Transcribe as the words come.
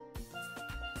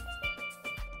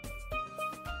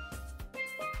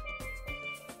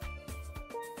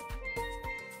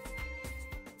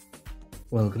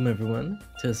Welcome, everyone,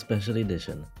 to a special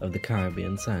edition of the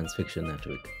Caribbean Science Fiction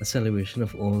Network, a celebration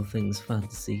of all things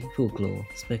fantasy, folklore,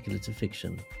 speculative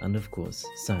fiction, and of course,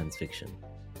 science fiction.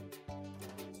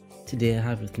 Today I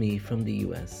have with me from the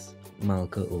US,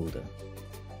 Malka Older.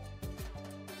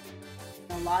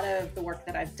 A lot of the work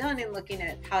that I've done in looking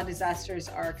at how disasters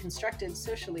are constructed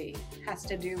socially has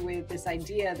to do with this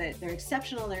idea that they're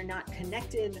exceptional, they're not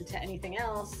connected to anything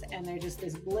else, and they're just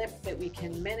this blip that we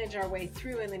can manage our way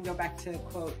through and then go back to,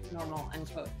 quote, normal,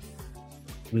 unquote.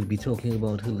 We'll be talking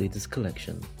about her latest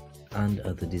collection and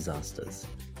other disasters.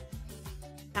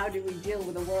 How do we deal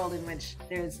with a world in which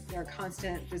there are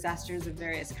constant disasters of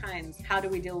various kinds? How do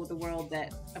we deal with the world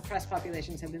that oppressed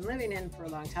populations have been living in for a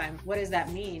long time? What does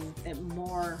that mean that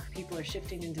more people are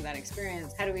shifting into that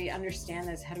experience? How do we understand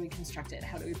this? How do we construct it?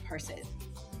 How do we parse it?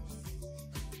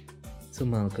 So,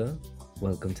 Malka,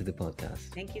 welcome to the podcast.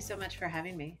 Thank you so much for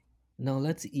having me. Now,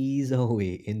 let's ease our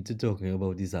way into talking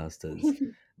about disasters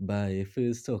by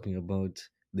first talking about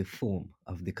the form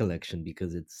of the collection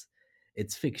because it's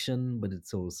fiction, but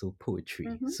it's also poetry.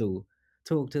 Mhm. So,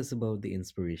 talk to us about the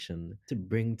inspiration to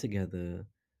bring together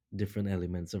different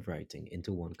elements of writing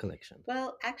into one collection.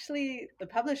 Well, actually, the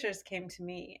publishers came to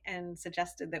me and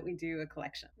suggested that we do a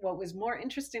collection. What was more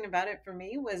interesting about it for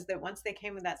me was that once they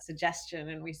came with that suggestion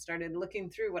and we started looking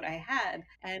through what I had,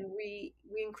 and we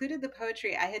included the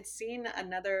poetry. I had seen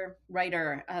another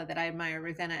writer that I admire,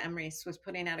 Rosanna Emrys, was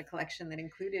putting out a collection that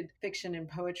included fiction and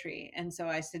poetry, and so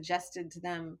I suggested to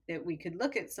them that we could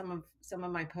look at some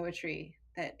of my poetry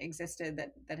that existed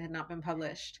that had not been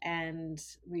published, and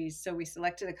we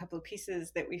selected a couple of pieces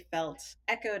that we felt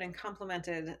echoed and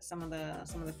complemented some of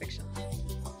the fiction.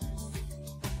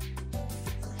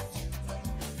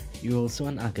 You're also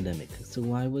an academic, so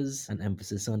why was an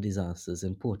emphasis on disasters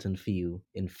important for you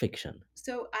in fiction?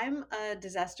 So I'm a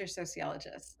disaster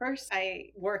sociologist. First, I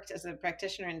worked as a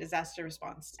practitioner in disaster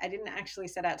response. I didn't actually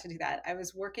set out to do that. I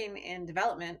was working in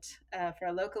development for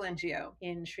a local NGO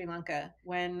in Sri Lanka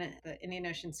when the Indian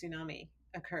Ocean tsunami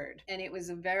occurred. And it was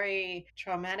a very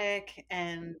traumatic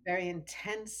and very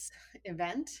intense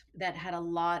event that had a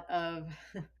lot of,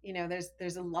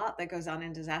 there's a lot that goes on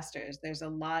in disasters. There's a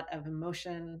lot of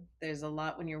emotion. There's a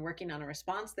lot when you're working on a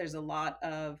response. There's a lot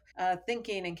of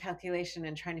thinking and calculation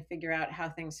and trying to figure out how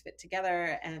things fit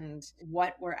together and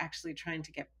what we're actually trying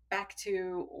to get back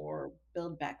to or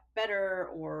build back better,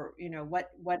 or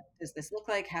what does this look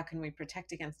like, how can we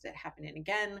protect against it happening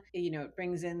again. It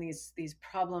brings in these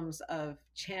problems of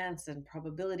chance and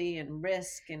probability and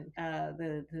risk, and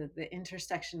the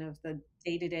intersection of the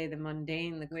day-to-day, the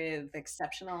mundane with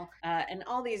exceptional, and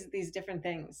all these different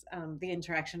things, the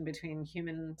interaction between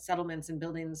human settlements and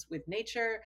buildings with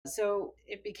nature. So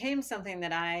it became something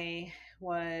that I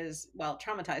was, well,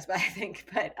 traumatized by, I think,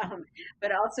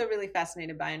 but also really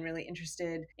fascinated by and really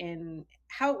interested in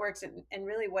how it works, and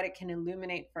really what it can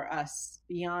illuminate for us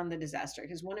beyond the disaster.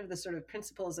 Because one of the sort of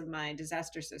principles of my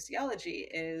disaster sociology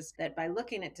is that by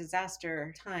looking at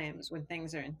disaster times when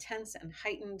things are intense and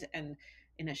heightened and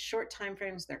in a short time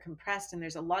frames, they're compressed, and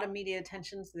there's a lot of media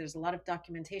attention, so there's a lot of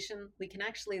documentation, we can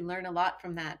actually learn a lot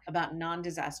from that about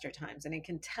non-disaster times, and it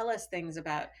can tell us things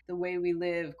about the way we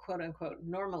live, quote unquote,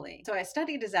 normally. So I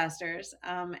study disasters,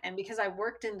 and because I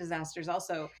worked in disasters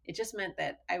also, it just meant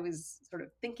that I was sort of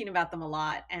thinking about them a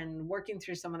lot and working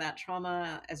through some of that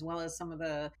trauma as well as some of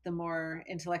the more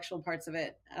intellectual parts of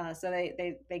it. So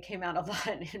they came out a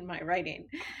lot in my writing.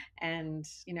 And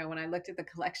when I looked at the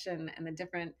collection and the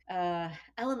different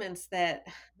elements that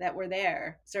were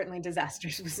there, certainly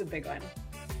disasters was a big one.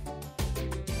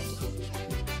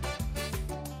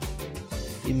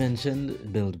 You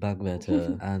mentioned Build Back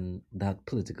Better and that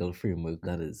political framework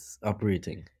that is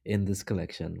operating in this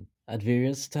collection. At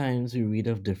various times, we read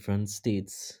of different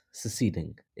states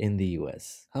seceding in the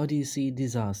US. How do you see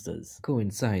disasters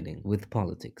coinciding with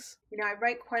politics? I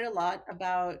write quite a lot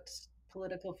about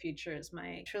political futures.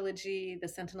 My trilogy, The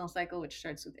Sentinel Cycle, which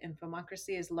starts with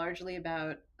Infomocracy, is largely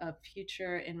about a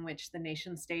future in which the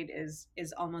nation state is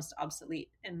almost obsolete,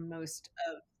 and most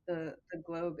of the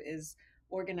globe is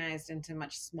organized into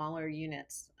much smaller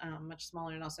units, much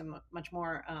smaller, and also much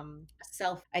more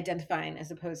self-identifying,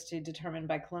 as opposed to determined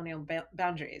by colonial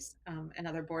boundaries, and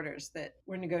other borders that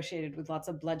were negotiated with lots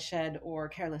of bloodshed or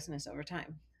carelessness over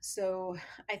time. So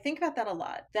I think about that a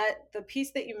lot. That the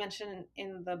piece that you mentioned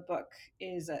in the book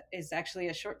is actually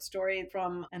a short story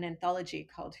from an anthology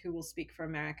called "Who Will Speak for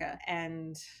America,"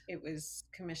 and it was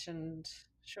commissioned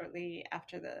shortly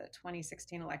after the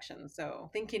 2016 election.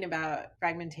 So thinking about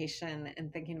fragmentation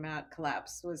and thinking about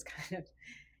collapse was kind of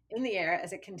in the air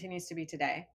as it continues to be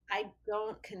today. I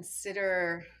don't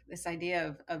consider this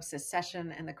idea of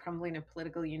secession and the crumbling of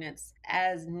political units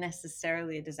as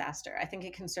necessarily a disaster. I think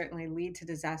it can certainly lead to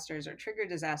disasters or trigger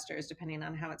disasters depending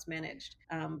on how it's managed.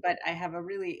 But I have a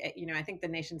really, I think the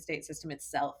nation state system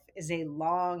itself is a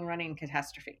long running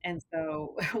catastrophe. And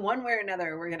so, one way or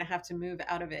another, we're going to have to move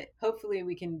out of it. Hopefully,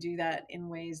 we can do that in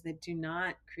ways that do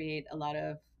not create a lot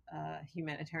of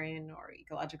humanitarian or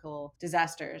ecological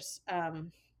disasters.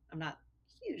 I'm not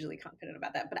hugely confident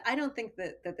about that, but I don't think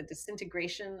that the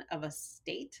disintegration of a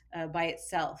state by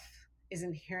itself is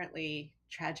inherently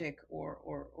tragic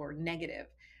or negative.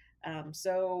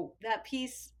 So that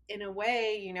piece, in a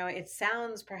way, it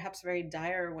sounds perhaps very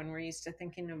dire when we're used to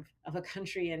thinking of a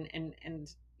country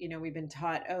and we've been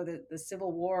taught, oh, the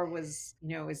Civil War was,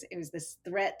 it was this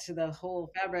threat to the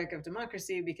whole fabric of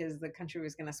democracy because the country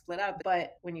was going to split up.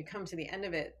 But when you come to the end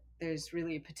of it, there's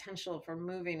really potential for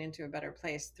moving into a better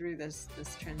place through this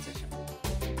transition.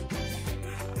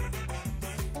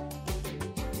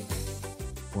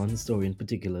 One story in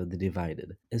particular, The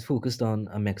Divided, is focused on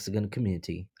a Mexican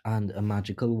community and a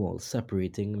magical wall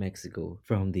separating Mexico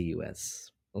from the US,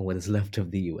 or what is left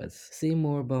of the US. Say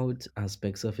more about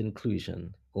aspects of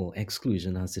inclusion, or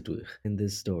exclusion as it were, in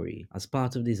this story as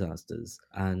part of disasters.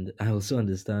 And I also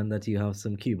understand that you have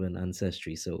some Cuban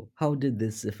ancestry, so how did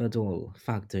this, if at all,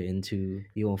 factor into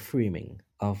your framing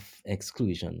of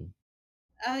exclusion?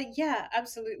 Yeah,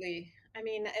 absolutely. I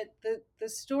mean, the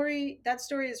story that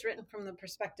story is written from the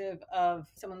perspective of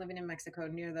someone living in Mexico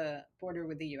near the border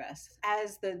with the U.S.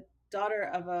 as the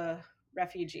daughter of a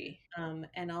refugee,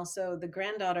 and also the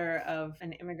granddaughter of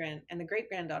an immigrant and the great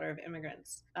granddaughter of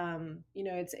immigrants.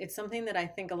 It's something that I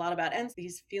think a lot about, and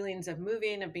these feelings of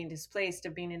moving, of being displaced,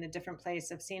 of being in a different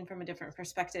place, of seeing from a different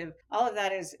perspective. All of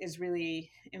that is really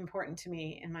important to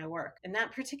me in my work. And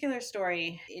that particular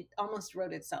story, it almost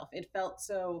wrote itself. It felt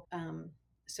so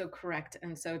correct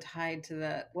and so tied to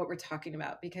the what we're talking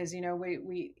about, because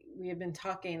we have been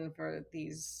talking for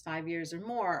these 5 years or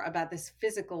more about this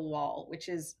physical wall, which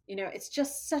is, it's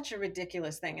just such a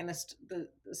ridiculous thing. And the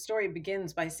story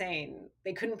begins by saying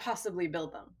they couldn't possibly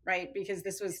build them, right? Because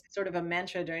this was sort of a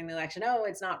mantra during the election. Oh,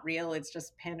 it's not real, it's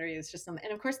just pandering, it's just something.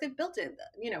 And of course they built it,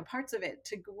 parts of it,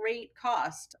 to great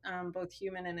cost, both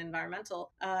human and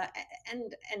environmental,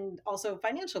 and also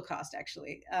financial cost,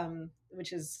 actually,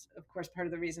 which is of course part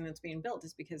of the reason it's being built,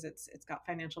 is because it's got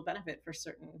financial benefit for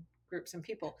certain groups and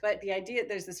people. But the idea,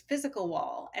 there's this physical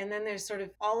wall, and then there's sort of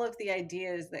all of the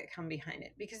ideas that come behind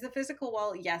it. Because the physical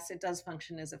wall, yes, it does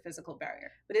function as a physical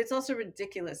barrier, but it's also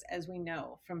ridiculous, as we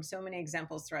know from so many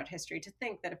examples throughout history, to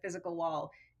think that a physical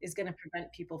wall is going to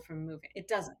prevent people from moving. It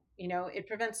doesn't. It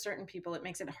prevents certain people, it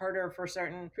makes it harder for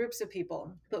certain groups of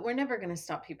people, but we're never going to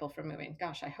stop people from moving.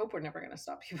 Gosh, I hope we're never going to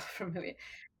stop people from moving.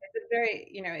 It's very,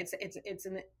 it's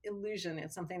an illusion.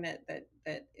 It's something that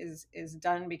is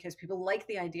done because people like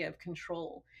the idea of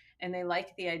control, and they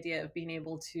like the idea of being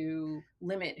able to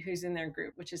limit who's in their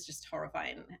group, which is just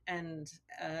horrifying and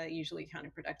usually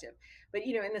counterproductive. But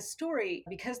in the story,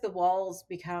 because the walls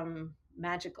become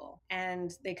magical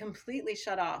and they completely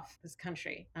shut off this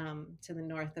country, to the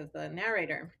north of the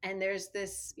narrator, and there's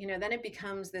this, then it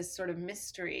becomes this sort of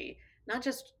mystery,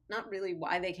 not really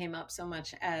why they came up so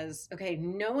much as, okay,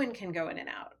 no one can go in and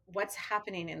out. What's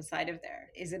happening inside of there?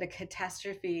 Is it a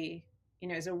catastrophe?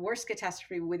 Is a worse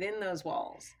catastrophe within those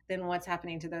walls than what's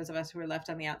happening to those of us who are left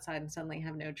on the outside and suddenly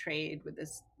have no trade with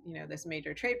this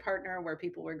major trade partner, where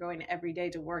people were going every day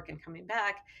to work and coming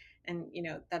back, and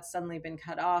that's suddenly been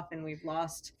cut off, and we've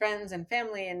lost friends and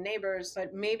family and neighbors.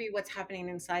 But maybe what's happening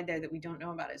inside there that we don't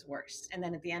know about is worse. And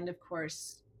then at the end, of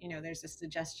course, there's a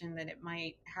suggestion that it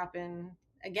might happen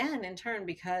again in turn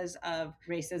because of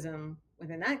racism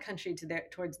within that country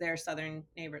towards their southern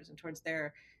neighbors, and towards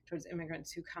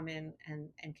immigrants who come in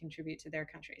and contribute to their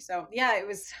country. So yeah, it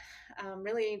was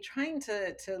really trying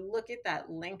to look at that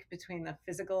link between the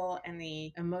physical and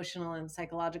the emotional and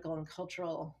psychological and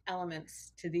cultural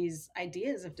elements to these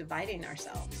ideas of dividing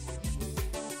ourselves.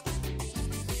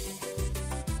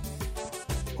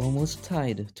 Almost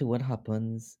tied to what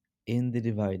happens in The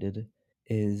Divided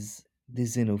is the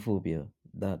xenophobia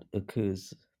that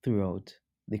occurs throughout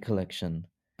the collection.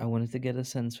 I wanted to get a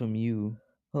sense from you,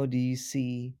 how do you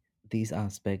see these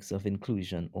aspects of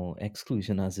inclusion, or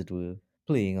exclusion as it were,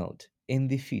 playing out in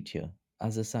the future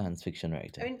as a science fiction I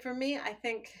writer? mean, for me, I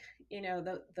think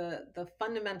the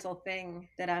fundamental thing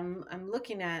that I'm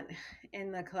looking at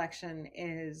in the collection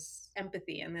is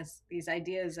empathy, and these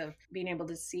ideas of being able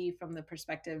to see from the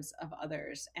perspectives of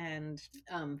others, and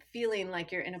feeling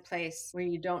like you're in a place where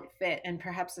you don't fit, and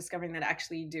perhaps discovering that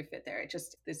actually you do fit there. It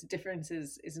just, this difference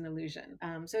is an illusion.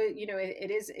 So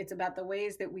it's about the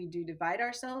ways that we do divide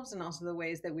ourselves, and also the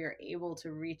ways that we are able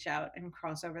to reach out and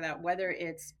cross over that, whether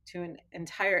it's to an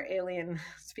entire alien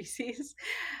species,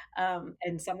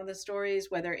 and some of the stories,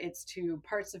 whether it's to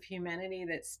parts of humanity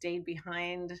that stayed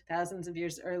behind thousands of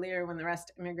years earlier when the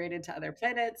rest immigrated to other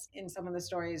planets in some of the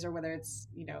stories, or whether it's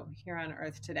here on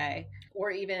Earth today,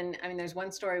 or even, I mean, there's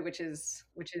one story which is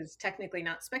technically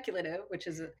not speculative, which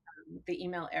is the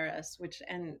email eras, which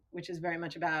is very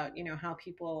much about how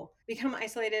people become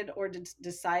isolated or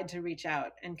decide to reach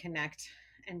out and connect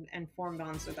and form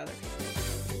bonds with other people.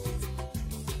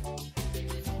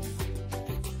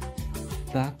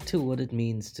 Back to what it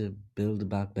means to build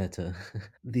back better.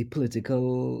 The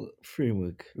political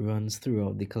framework runs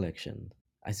throughout the collection.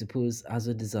 I suppose, as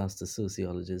a disaster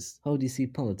sociologist, how do you see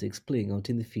politics playing out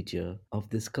in the future of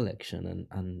this collection,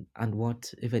 and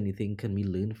what, if anything, can we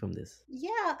learn from this?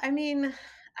 Yeah, I mean,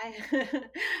 I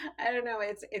I don't know.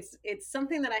 It's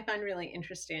something that I find really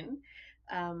interesting,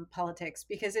 politics,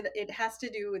 because it has to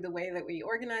do with the way that we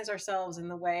organize ourselves,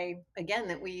 and the way, again,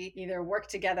 that we either work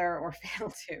together or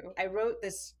fail to. I wrote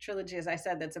this trilogy, as I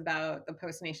said, that's about the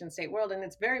post nation state world, and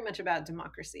it's very much about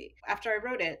democracy. After I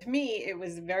wrote it, to me, it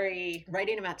was very,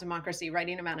 writing about democracy,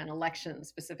 writing about an election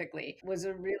specifically, was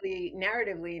a really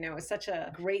narratively, it was such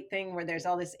a great thing where there's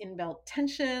all this inbuilt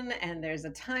tension, and there's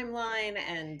a timeline,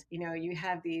 and you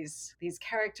have these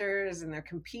characters, and they're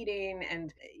competing,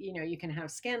 and you can have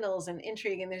scandals and intrigue,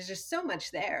 and there's just so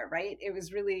much there, right? It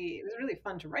was really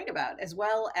fun to write about, as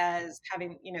well as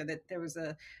having, that there was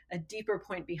a deeper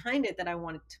point behind it that I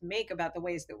wanted to make about the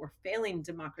ways that we're failing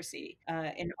democracy,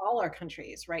 in all our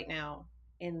countries right now,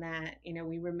 in that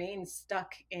we remain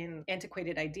stuck in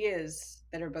antiquated ideas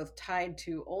that are both tied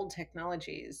to old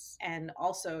technologies, and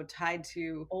also tied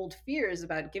to old fears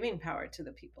about giving power to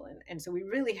the people, and so we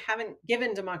really haven't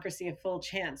given democracy a full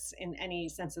chance in any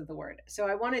sense of the word. So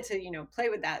I wanted to play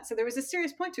with that. So there was a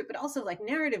serious point to it, but also, like,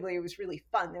 narratively, it was really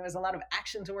fun. There was a lot of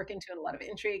action to work into it, a lot of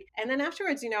intrigue. And then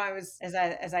afterwards, I was, as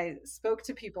I spoke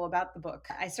to people about the book,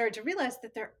 I started to realize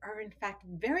that there are, in fact,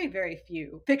 very, very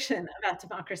few fiction about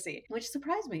democracy, which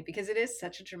surprised me because it is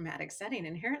such a dramatic setting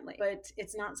inherently. But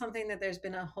it's not something that there's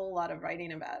been a whole lot of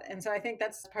writing about. And so I think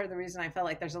that's part of the reason I felt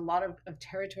like there's a lot of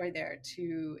territory there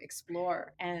to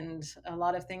explore, and a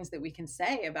lot of things that we can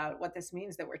say about what this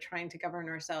means that we're trying to govern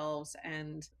ourselves,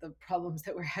 and the problems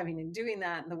that we're having in doing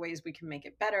that, and the ways we can make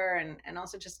it better, and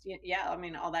also just, yeah, I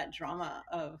mean, all that drama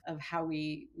of how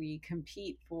we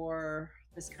compete for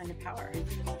this kind of power.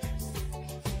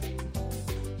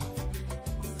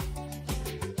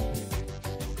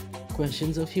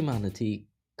 Questions of humanity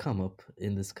come up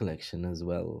in this collection as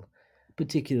well,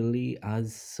 particularly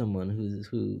as someone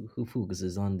who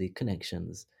focuses on the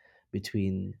connections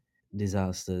between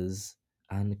disasters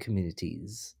and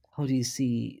communities. How do you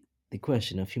see the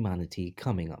question of humanity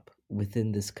coming up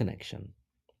within this connection?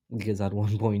 Because at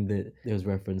one point there was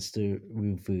reference to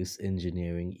reverse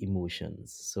engineering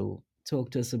emotions. So talk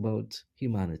to us about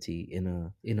humanity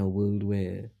in a world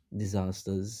where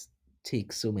disasters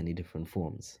take so many different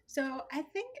forms. So I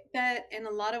think that in a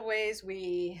lot of ways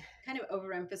we kind of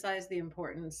overemphasize the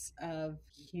importance of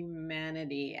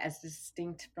humanity as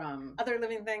distinct from other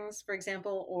living things, for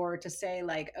example, or to say,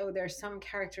 like, oh, there's some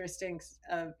characteristics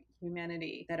of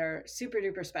humanity that are super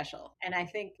duper special. And I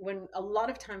think when a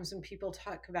lot of times when people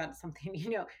talk about something,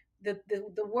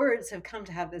 the words have come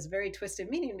to have this very twisted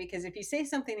meaning, because if you say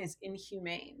something is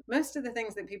inhumane, most of the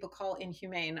things that people call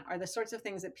inhumane are the sorts of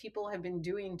things that people have been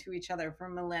doing to each other for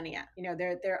millennia.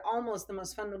 They're almost the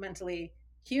most fundamentally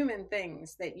human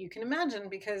things that you can imagine,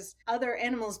 because other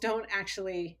animals don't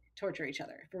actually torture each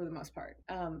other for the most part.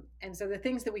 And so the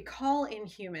things that we call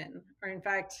inhuman are, in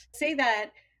fact, say that,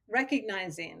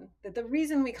 recognizing that the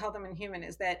reason we call them inhuman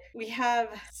is that we have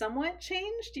somewhat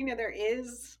changed. There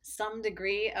is some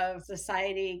degree of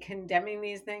society condemning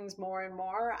these things more and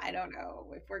more. I don't know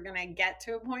if we're going to get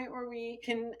to a point where we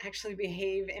can actually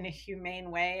behave in a humane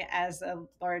way as a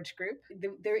large group.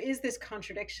 There is this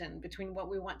contradiction between what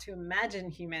we want to imagine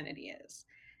humanity is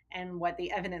and what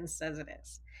the evidence says it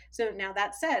is. So now,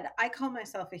 that said, I call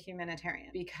myself a humanitarian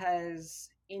because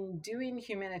in doing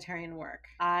humanitarian work,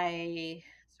 I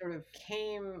sort of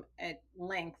came at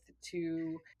length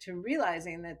to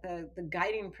realizing that the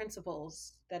guiding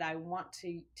principles that I want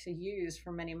to use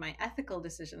for many of my ethical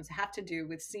decisions have to do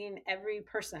with seeing every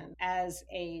person as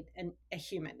a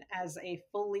human, as a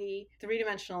fully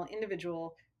three-dimensional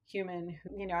individual human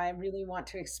who, I really want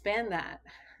to expand that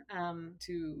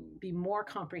to be more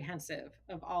comprehensive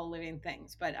of all living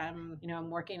things. But I'm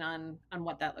working on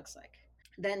what that looks like.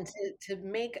 Then to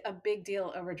make a big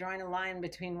deal over drawing a line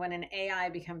between when an AI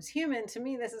becomes human, to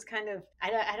me, this is kind of,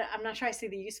 I'm not sure I see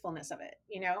the usefulness of it.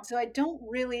 So I don't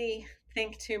really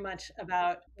think too much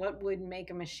about what would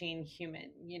make a machine human.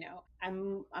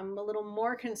 I'm a little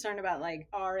more concerned about like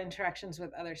our interactions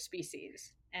with other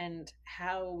species and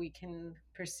how we can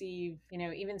perceive,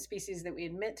 even species that we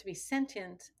admit to be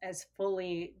sentient as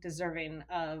fully deserving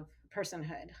of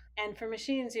personhood. And for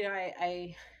machines,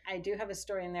 I do have a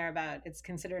story in there about it's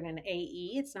considered an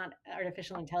AE. It's not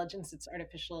artificial intelligence, it's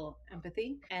artificial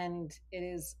empathy. And it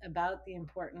is about the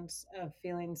importance of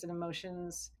feelings and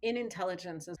emotions in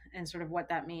intelligence and sort of what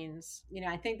that means.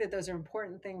 I think that those are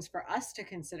important things for us to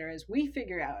consider as we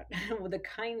figure out the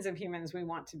kinds of humans we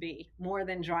want to be, more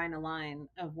than drawing a line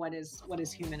of what is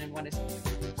human and what is.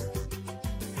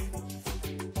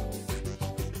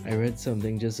 I read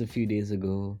something just a few days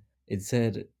ago. It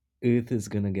said Earth is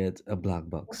gonna get a black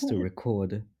box to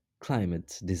record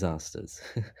climate disasters.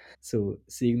 So,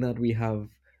 seeing that we have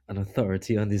an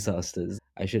authority on disasters,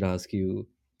 I should ask you,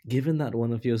 given that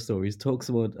one of your stories talks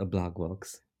about a black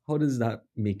box, how does that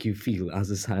make you feel as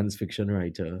a science fiction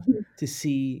writer to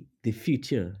see the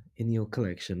future in your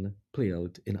collection play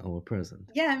out in our present?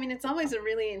 Yeah, I mean, it's always a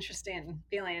really interesting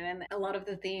feeling, and a lot of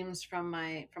the themes from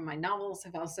my novels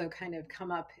have also kind of come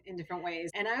up in different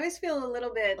ways. And I always feel a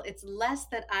little bit, it's less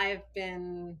that I've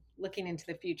been looking into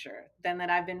the future than that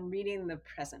I've been reading the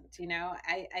present.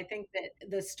 I think that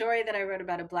the story that I wrote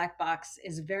about a black box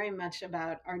is very much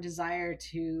about our desire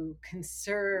to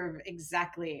conserve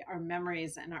exactly our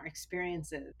memories and our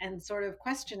experiences, and sort of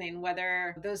questioning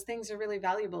whether those things are really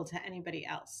valuable to anybody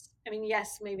else. I mean,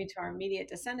 yes, maybe to our immediate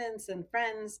descendants and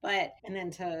friends, and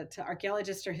then to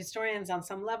archaeologists or historians on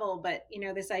some level. But,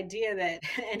 this idea that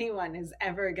anyone is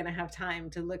ever going to have time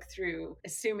to look through,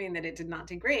 assuming that it did not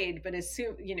degrade, but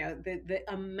assume, the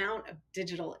amount of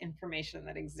digital information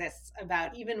that exists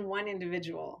about even one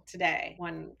individual today,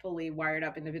 one fully wired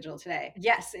up individual today.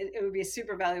 Yes, it would be a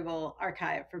super valuable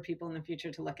archive for people in the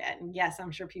future to look at. And yes,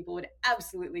 I'm sure people would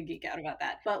absolutely geek out about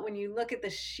that. But when you look at the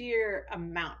sheer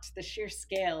amount, the sheer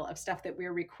scale of stuff that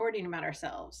we're recording about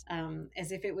ourselves,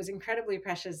 as if it was incredibly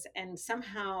precious and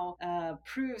somehow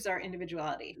proves our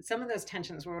individuality. Some of those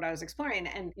tensions were what I was exploring.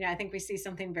 And, I think we see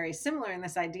something very similar in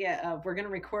this idea of we're going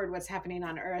to record what's happening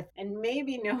on Earth, and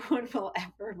maybe no one will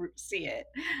ever see it.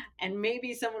 And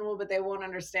maybe someone will, but they won't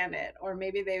understand it. Or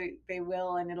maybe they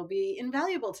will, and it'll be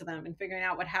invaluable to them in figuring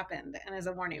out what happened and as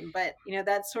a warning. But,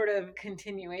 that sort of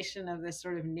continuation of this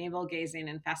sort of navel gazing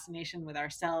and fascination with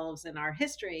ourselves and our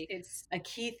history, it's a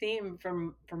key theme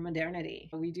for modernity.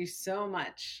 We do so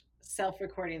much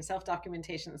self-recording,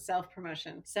 self-documentation,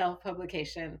 self-promotion,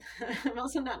 self-publication. I'm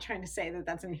also not trying to say that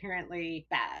that's inherently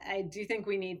bad. I do think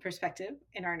we need perspective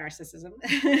in our narcissism.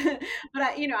 But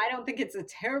I don't think it's a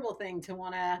terrible thing to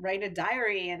want to write a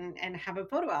diary and have a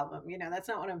photo album. That's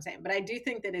not what I'm saying. But I do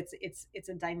think that it's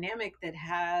a dynamic that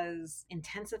has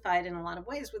intensified in a lot of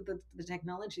ways with the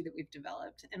technology that we've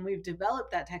developed. And we've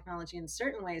developed that technology in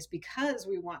certain ways because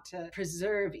we want to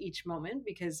preserve each moment,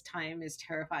 because time is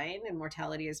terrifying and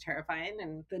mortality is terrifying,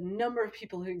 and the number of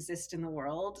people who exist in the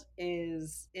world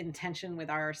is in tension with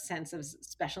our sense of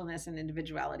specialness and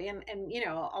individuality, and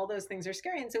all those things are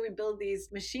scary. And so we build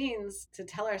these machines to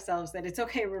tell ourselves that it's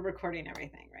okay, we're recording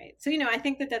everything, right? So I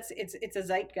think that it's a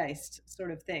zeitgeist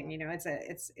sort of thing.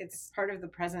 It's part of the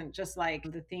present, just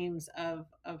like the themes of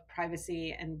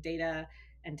privacy and data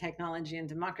and technology and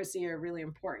democracy are really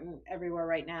important everywhere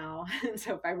right now. And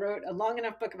so if I wrote a long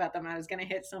enough book about them, I was going to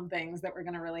hit some things that were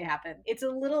going to really happen. It's a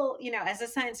little, as a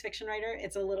science fiction writer,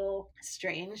 it's a little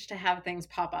strange to have things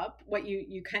pop up. What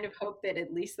you kind of hope that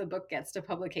at least the book gets to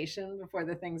publication before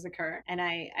the things occur. And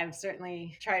I've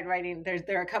certainly tried writing.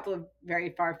 There are a couple of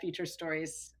very far future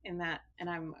stories in that, and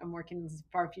I'm working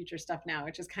far future stuff now,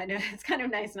 which is it's kind of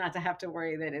nice not to have to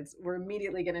worry that we're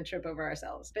immediately going to trip over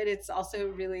ourselves. But it's also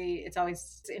really, it's always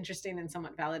interesting and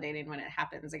somewhat validating when it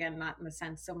happens. Again, not in the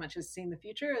sense so much as seeing the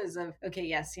future as of, okay,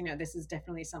 yes, this is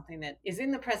definitely something that is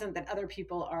in the present that other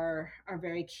people are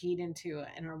very keyed into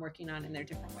and are working on in their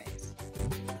different ways.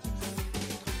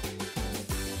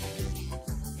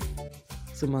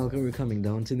 So, Malka, we're coming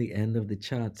down to the end of the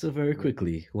chat. So, very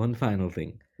quickly, one final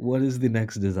thing. What is the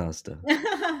next disaster?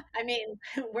 I mean,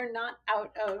 we're not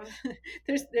out of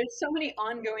there's so many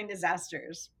ongoing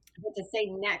disasters. But to say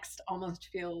next almost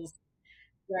feels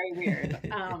very weird.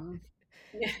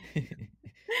 Yeah,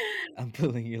 I'm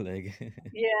pulling your leg.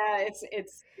 yeah,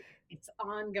 it's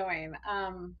ongoing.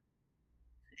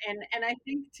 And I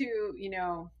think too,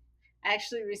 I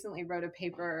actually recently wrote a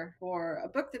paper for a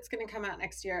book that's going to come out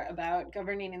next year about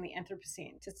governing in the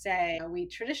Anthropocene, to say we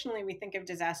traditionally we think of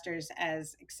disasters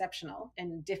as exceptional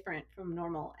and different from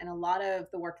normal. And a lot of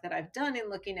the work that I've done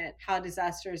in looking at how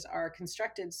disasters are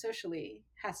constructed socially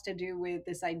has to do with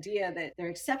this idea that they're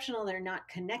exceptional, they're not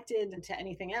connected to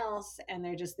anything else, and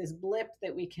they're just this blip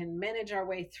that we can manage our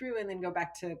way through and then go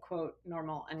back to quote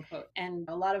normal unquote. And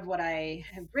a lot of what I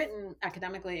have written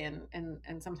academically and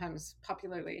sometimes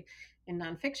popularly in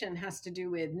nonfiction has to do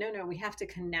with no, we have to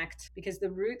connect, because the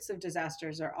roots of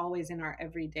disasters are always in our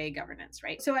everyday governance,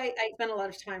 right? So I spent a lot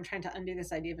of time trying to undo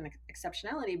this idea of an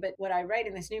exceptionality. But what I write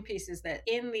in this new piece is that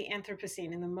in the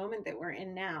Anthropocene, in the moment that we're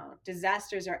in now,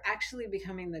 disasters are actually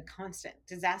becoming the constant.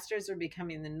 Disasters are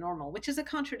becoming the normal, which is a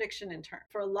contradiction in turn.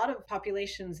 For a lot of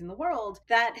populations in the world,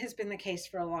 that has been the case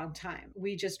for a long time.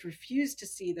 We just refuse to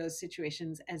see those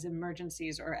situations as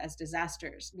emergencies or as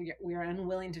disasters. We are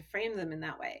unwilling to frame them in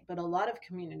that way. But a lot of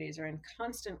communities are in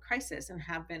constant crisis and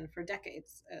have been for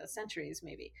decades, centuries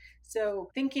maybe. So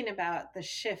thinking about the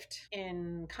shift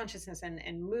in consciousness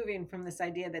and moving from this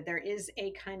idea that there is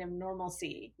a kind of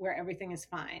normalcy where everything is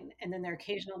fine, and then there are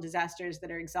occasional disasters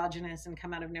that are exogenous and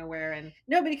come out of nowhere and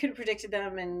nobody could have predicted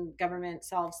them, and government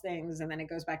solves things and then it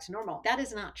goes back to normal. That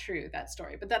is not true, that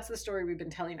story, but that's the story we've been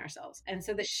telling ourselves. And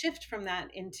so the shift from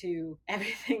that into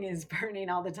everything is burning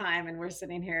all the time and we're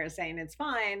sitting here saying it's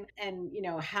fine, and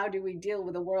how do we deal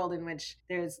with a world in which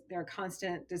there are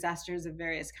constant disasters of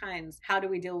various kinds? How do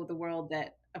we deal with the world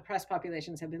that oppressed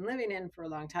populations have been living in for a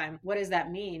long time? What does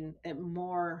that mean that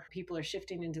more people are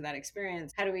shifting into that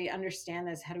experience? How do we understand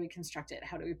this? How do we construct it?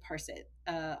 How do we parse it?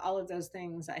 All of those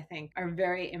things, I think, are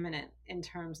very imminent in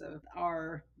terms of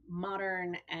our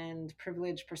modern and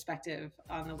privileged perspective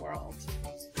on the world.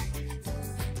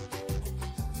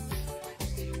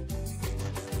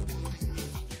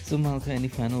 So, Malka, any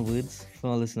final words for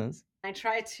our listeners? I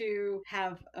try to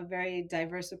have a very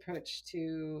diverse approach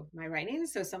to my writing.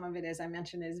 So some of it, as I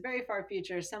mentioned, is very far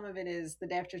future. Some of it is the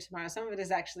day after tomorrow. Some of it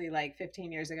is actually like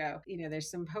 15 years ago.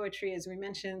 There's some poetry, as we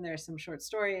mentioned. There's some short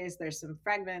stories. There's some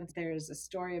fragments. There's a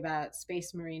story about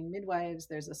space marine midwives.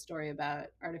 There's a story about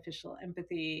artificial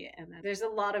empathy. And there's a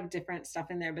lot of different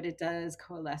stuff in there, but it does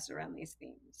coalesce around these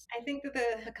themes. I think that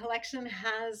the collection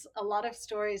has a lot of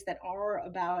stories that are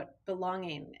about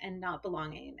belonging and not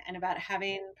belonging, and about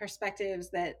having perspectives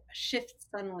that shift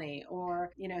suddenly,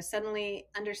 or suddenly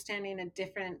understanding a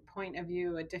different point of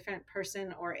view, a different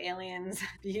person or alien's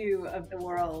view of the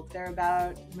world. They're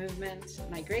about movement,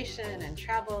 migration, and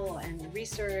travel, and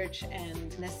research,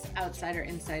 and this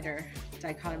outsider-insider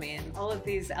dichotomy, and all of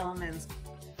these elements.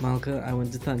 Malka, I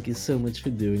want to thank you so much for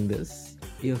doing this.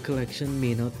 Your collection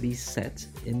may not be set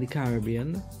in the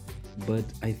Caribbean, but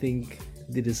I think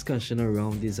the discussion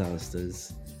around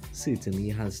disasters certainly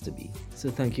has to be. So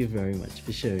thank you very much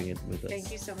for sharing it with us.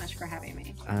 Thank you so much for having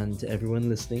me. And to everyone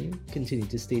listening, continue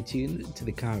to stay tuned to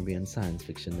the Caribbean Science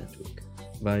Fiction Network.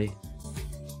 Bye.